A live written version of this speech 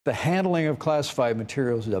The handling of classified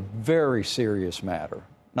materials is a very serious matter,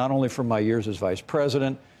 not only from my years as vice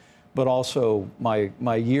president, but also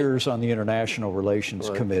my years on the International Relations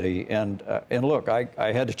Committee. And look, I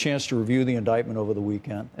had a chance to review the indictment over the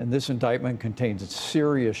weekend, and this indictment contains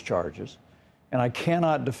serious charges, and I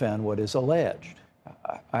cannot defend what is alleged.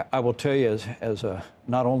 I will tell you, as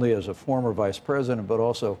not only as a former vice president, but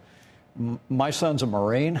also my son's a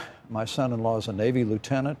Marine. My son-in-law is a Navy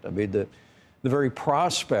lieutenant. I mean, the very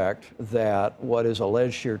prospect that what is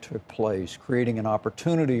alleged here took place, creating an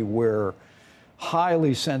opportunity where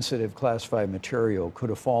highly sensitive classified material could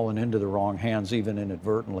have fallen into the wrong hands, even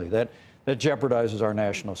inadvertently, that jeopardizes our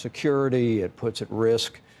national security. It puts at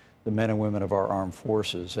risk the men and women of our armed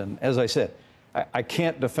forces. And as I said, I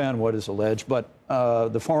can't defend what is alleged, but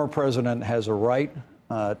the former president has a right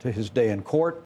to his day in court.